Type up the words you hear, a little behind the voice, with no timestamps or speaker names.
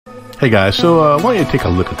Hey guys, so I want you to take a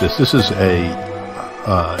look at this. This is a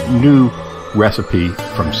new recipe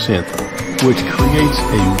from SYNTH, which creates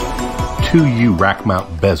a 2U rack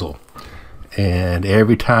mount bezel. And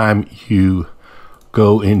every time you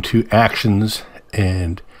go into actions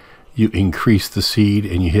and you increase the seed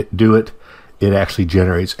and you hit do it, it actually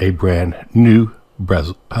generates a brand new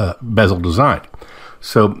bezel design.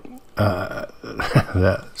 So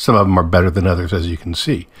some of them are better than others, as you can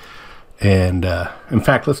see. And in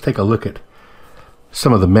fact, let's take a look at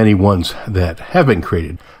some of the many ones that have been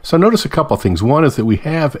created. So notice a couple of things. One is that we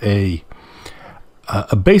have a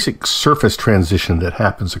basic surface transition that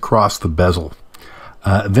happens across the bezel.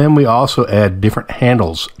 Then we also add different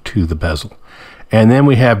handles to the bezel. And then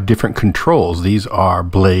we have different controls. These are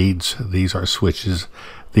blades, these are switches,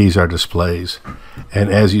 these are displays.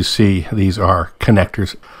 And as you see, these are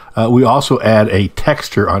connectors. We also add a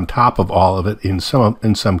texture on top of all of it in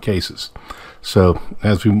some cases. So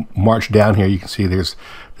as we march down here, you can see there's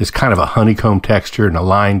kind of a honeycomb texture and a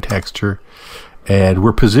line texture. And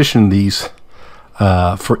we're positioning these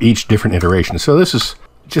for each different iteration. So this is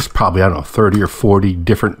just probably, I don't know, 30 or 40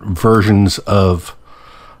 different versions of,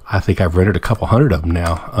 I think I've rendered a couple hundred of them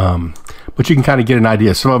now. But you can kind of get an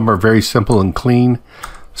idea. Some of them are very simple and clean.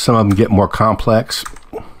 Some of them get more complex.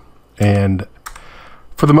 And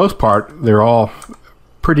for the most part, they're all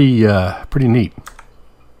pretty neat.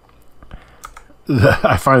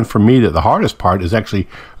 I find for me that the hardest part is actually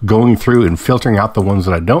going through and filtering out the ones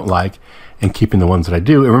that I don't like and keeping the ones that I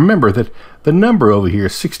do. And remember that the number over here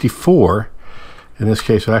is 64. In this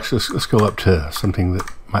case, actually, let's go up to something that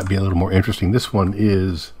might be a little more interesting. This one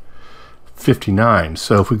is 59.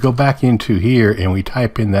 So if we go back into here and we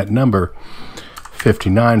type in that number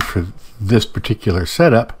 59 for this particular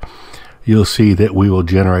setup, you'll see that we will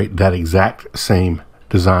generate that exact same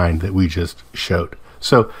design that we just showed.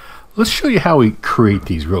 So let's show you how we create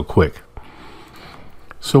these real quick.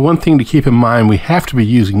 So one thing to keep in mind, we have to be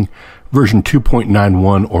using version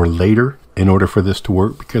 2.91 or later in order for this to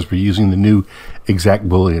work, because we're using the new exact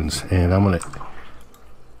booleans. And I'm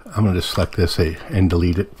gonna just select this and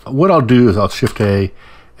delete it. What I'll do is I'll Shift A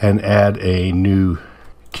and add a new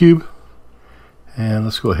cube. And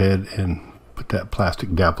let's go ahead and put that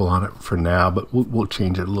plastic dapple on it for now, but we'll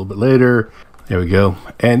change it a little bit later. There we go.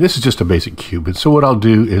 And this is just a basic cube. And so what I'll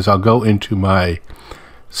do is I'll go into my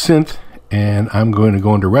SYNTH and I'm going to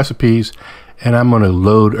go into recipes and I'm going to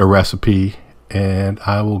load a recipe, and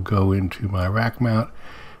I will go into my rack mount.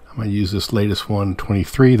 I'm going to use this latest one,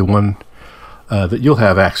 23, the one that you'll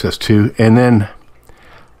have access to. And then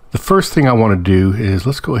the first thing I want to do is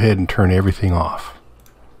let's go ahead and turn everything off.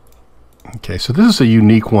 Okay, so this is a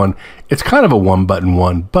unique one. It's kind of a one-button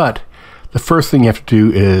one, but the first thing you have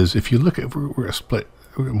to do is, if you look at, we're going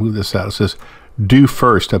to move this out. It says do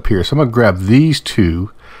first up here. So I'm going to grab these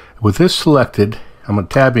two. With this selected, I'm going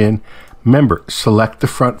to tab in. Remember, select the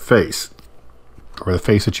front face, or the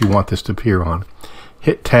face that you want this to appear on.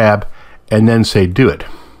 Hit tab, and then say do it.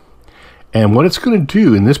 And what it's going to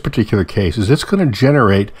do in this particular case is it's going to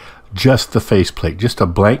generate just the faceplate, just a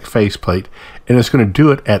blank faceplate, and it's going to do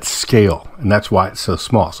it at scale, and that's why it's so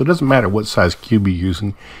small. So it doesn't matter what size cube you're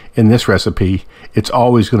using in this recipe, it's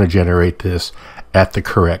always going to generate this at the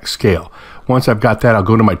correct scale. Once I've got that, I'll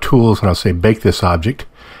go to my tools and I'll say bake this object,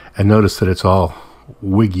 and notice that it's all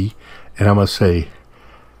wiggy, and I'm going to say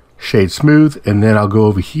shade smooth, and then I'll go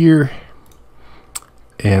over here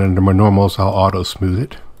and under my normals I'll auto smooth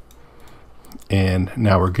it, and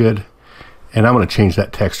now we're good. And I'm going to change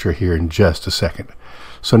that texture here in just a second.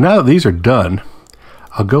 So now that these are done,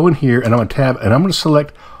 I'll go in here and I'm going to tab, and I'm going to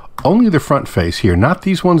select only the front face here, not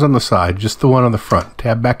these ones on the side, just the one on the front.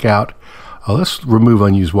 Tab back out. Let's remove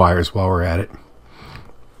unused wires while we're at it.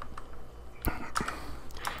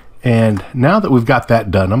 And now that we've got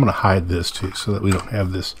that done, I'm going to hide this too so that we don't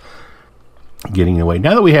have this getting in the way.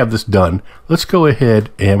 Now that we have this done, let's go ahead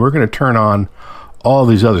and we're going to turn on all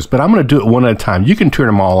these others, but I'm going to do it one at a time. You can turn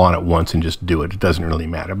them all on at once and just do it. It doesn't really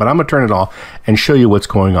matter, but I'm going to turn it all and show you what's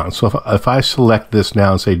going on. So if I select this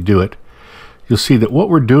now and say do it, you'll see that what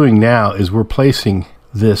we're doing now is we're placing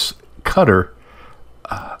this cutter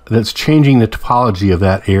that's changing the topology of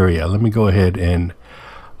that area. Let me go ahead and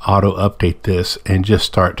auto update this and just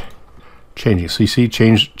start changing. So you see,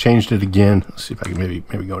 changed it again. Let's see if I can maybe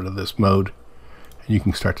go into this mode, and you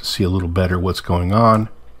can start to see a little better what's going on.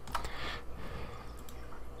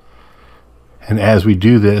 And as we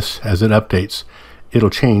do this, as it updates,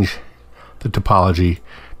 it'll change the topology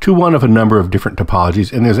to one of a number of different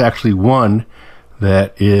topologies. And there's actually one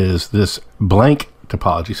that is this blank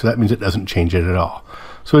topology. So that means it doesn't change it at all.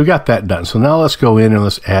 So we've got that done. So now let's go in and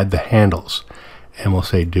let's add the handles. And we'll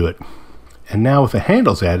say do it. And now with the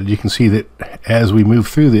handles added, you can see that as we move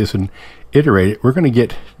through this and iterate it, we're going to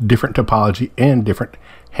get different topology and different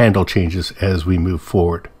handle changes as we move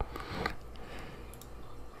forward.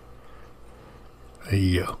 There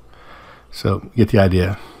you go. So get the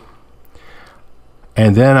idea.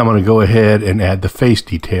 And then I'm going to go ahead and add the face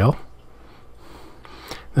detail.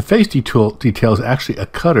 The face detail is actually a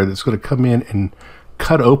cutter that's going to come in and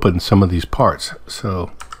cut open some of these parts.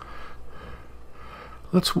 So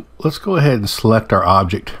let's go ahead and select our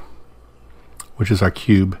object, which is our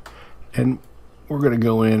cube, and we're going to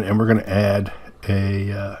go in and we're going to add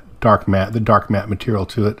a dark matte material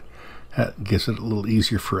to it. That gives it a little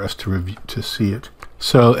easier for us to see it.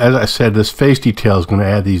 So as I said, this face detail is going to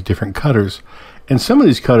add these different cutters, and some of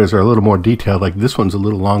these cutters are a little more detailed. Like this one's a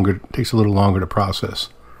little longer, takes a little longer to process.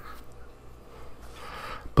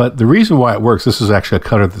 But the reason why it works, this is actually a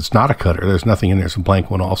cutter that's not a cutter. There's nothing in there. It's a blank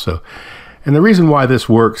one also. And the reason why this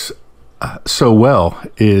works so well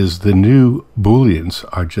is the new Booleans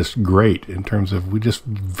are just great in terms of, we just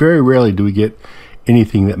very rarely do we get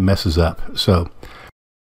anything that messes up. So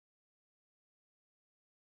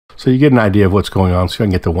you get an idea of what's going on. So I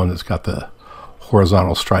can get the one that's got the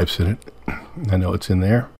horizontal stripes in it. I know it's in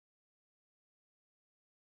there.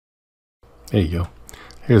 There you go.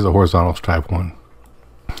 Here's the horizontal stripe one.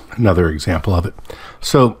 Another example of it.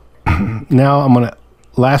 So now I'm going to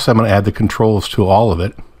add the controls to all of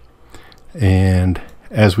it. And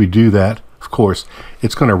as we do that, of course,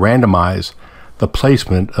 it's going to randomize the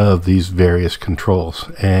placement of these various controls.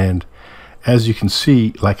 And as you can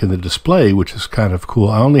see, like in the display, which is kind of cool,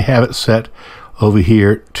 I only have it set over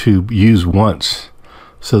here to use once.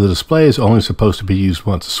 So the display is only supposed to be used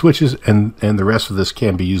once. The switches and the rest of this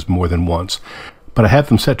can be used more than once. But I have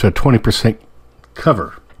them set to a 20%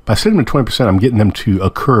 cover. By setting them to 20%, I'm getting them to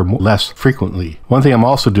occur less frequently. One thing I'm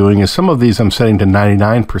also doing is some of these I'm setting to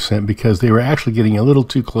 99% because they were actually getting a little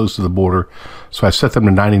too close to the border. So I set them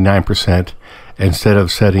to 99% instead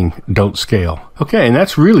of setting don't scale. Okay, and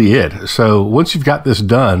that's really it. So once you've got this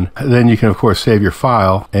done, then you can of course save your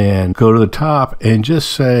file and go to the top and just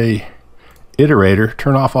say iterator,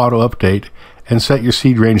 turn off auto update, and set your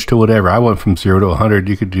seed range to whatever. I went from 0 to 100.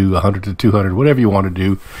 You could do 100 to 200, whatever you want to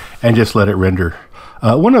do, and just let it render.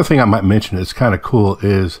 One other thing I might mention that's kind of cool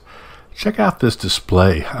is check out this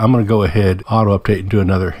display. I'm going to go ahead, auto update, and do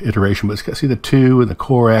another iteration. But it's got, see the 2 and the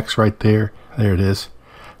core X right there. There it is.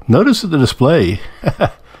 Notice that the display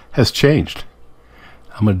has changed.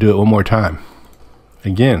 I'm going to do it one more time.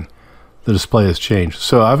 Again, the display has changed.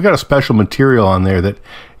 So I've got a special material on there that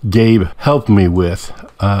Gabe helped me with,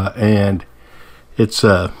 and it's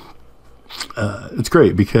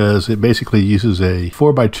great because it basically uses a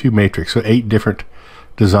 4x2 matrix, so 8 different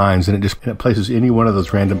designs, and it places any one of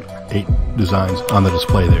those random 8 designs on the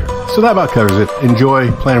display there. So that about covers it.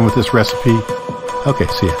 Enjoy playing with this recipe. Okay,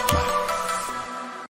 see ya. Bye.